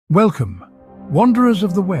Welcome, wanderers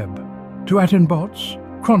of the web, to Atenbot's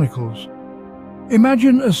Chronicles.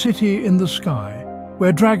 Imagine a city in the sky,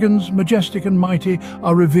 where dragons, majestic and mighty,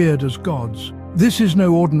 are revered as gods. This is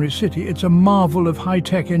no ordinary city, it's a marvel of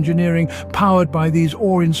high-tech engineering powered by these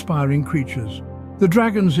awe-inspiring creatures. The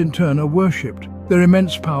dragons, in turn, are worshipped, their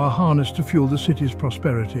immense power harnessed to fuel the city's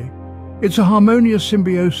prosperity. It's a harmonious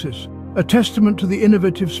symbiosis, a testament to the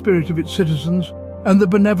innovative spirit of its citizens and the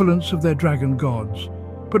benevolence of their dragon gods.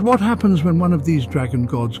 But what happens when one of these dragon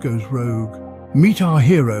gods goes rogue? Meet our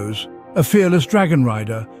heroes, a fearless dragon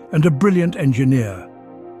rider and a brilliant engineer.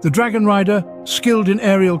 The dragon rider, skilled in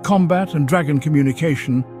aerial combat and dragon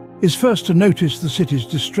communication, is first to notice the city's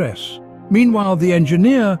distress. Meanwhile, the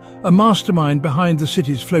engineer, a mastermind behind the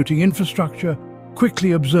city's floating infrastructure,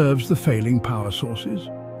 quickly observes the failing power sources.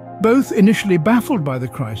 Both, initially baffled by the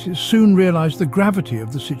crisis, soon realize the gravity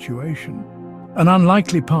of the situation. An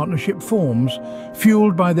unlikely partnership forms,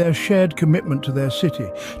 fueled by their shared commitment to their city.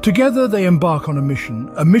 Together they embark on a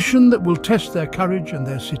mission that will test their courage and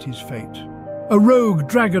their city's fate. A rogue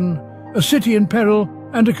dragon, a city in peril,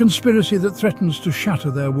 and a conspiracy that threatens to shatter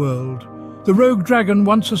their world. The rogue dragon,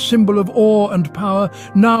 once a symbol of awe and power,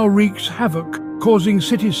 now wreaks havoc, causing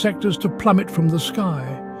city sectors to plummet from the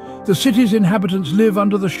sky. The city's inhabitants live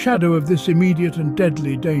under the shadow of this immediate and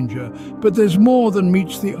deadly danger, but there's more than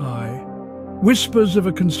meets the eye. Whispers of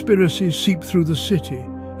a conspiracy seep through the city,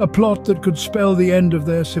 a plot that could spell the end of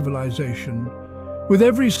their civilization. With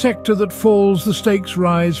every sector that falls, the stakes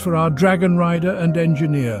rise for our dragon rider and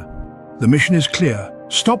engineer. The mission is clear: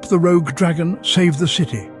 stop the rogue dragon, save the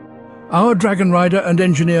city. Our dragon rider and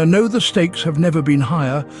engineer know the stakes have never been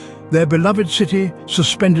higher. Their beloved city,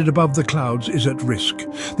 suspended above the clouds, is at risk.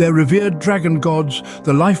 Their revered dragon gods,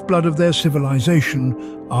 the lifeblood of their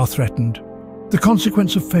civilization, are threatened. The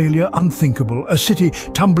consequence of failure, unthinkable. A city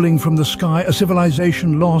tumbling from the sky, a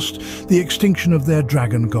civilization lost, the extinction of their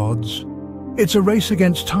dragon gods. It's a race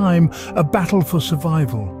against time, a battle for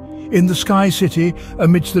survival. In the Sky City,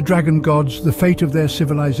 amidst the dragon gods, the fate of their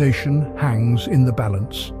civilization hangs in the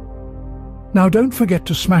balance. Now don't forget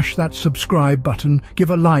to smash that subscribe button,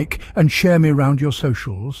 give a like and share me around your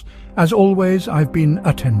socials. As always, I've been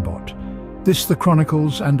Atenbot. This the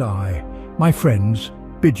Chronicles, and I, my friends,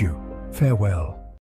 bid you farewell.